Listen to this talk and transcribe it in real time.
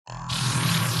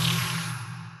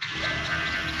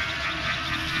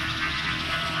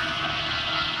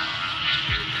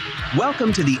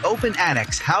Welcome to the Open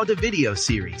edX How to Video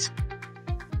series.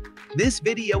 This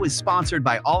video is sponsored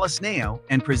by Olasneo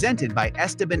and presented by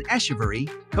Esteban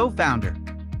Echeverry, co-founder.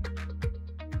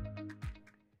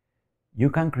 You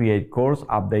can create course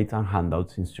updates and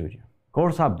handouts in Studio.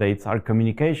 Course updates are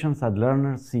communications that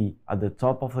learners see at the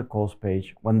top of the course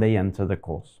page when they enter the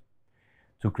course.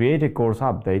 To create a course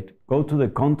update, go to the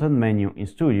Content menu in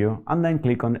Studio and then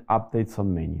click on the Update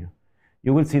submenu.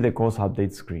 You will see the course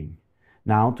update screen.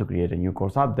 Now, to create a new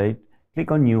course update, click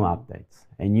on New Updates.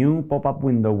 A new pop-up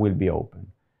window will be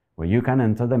open, where you can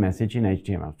enter the message in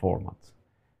HTML formats.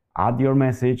 Add your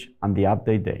message and the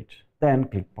update date, then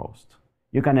click Post.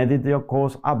 You can edit your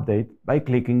course update by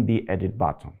clicking the Edit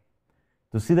button.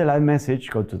 To see the live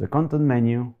message, go to the Content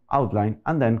menu, Outline,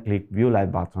 and then click View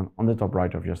Live button on the top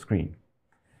right of your screen.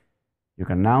 You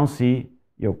can now see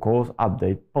your course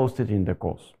update posted in the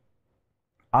course.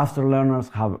 After learners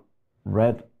have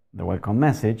read the welcome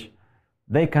message,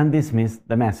 they can dismiss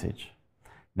the message.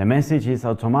 The message is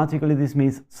automatically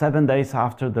dismissed 7 days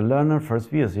after the learner first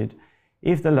views it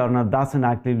if the learner doesn't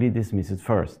actively dismiss it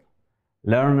first.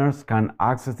 Learners can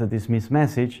access the dismiss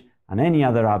message and any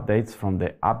other updates from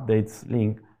the Updates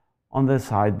link on the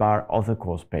sidebar of the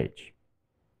course page.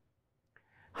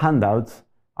 Handouts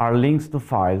are links to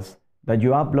files that you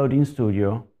upload in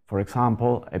Studio, for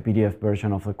example, a PDF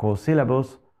version of the course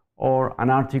syllabus or an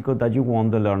article that you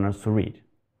want the learners to read.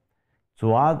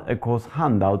 To add a course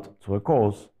handout to a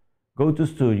course, go to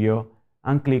Studio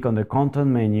and click on the Content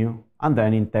menu and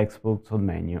then in Textbook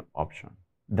submenu option.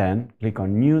 Then click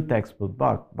on New Textbook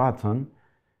button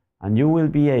and you will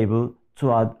be able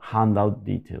to add handout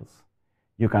details.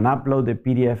 You can upload the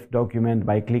PDF document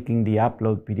by clicking the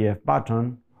Upload PDF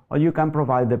button, or you can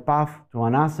provide the path to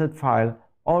an asset file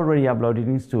already uploaded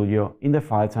in Studio in the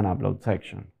Files and Upload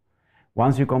section.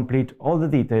 Once you complete all the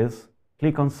details,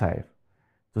 click on Save.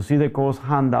 To see the course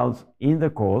handouts in the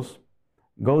course,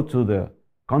 go to the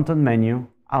Content menu,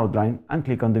 Outline, and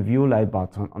click on the View Live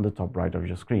button on the top right of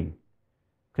your screen.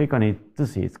 Click on it to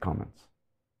see its comments.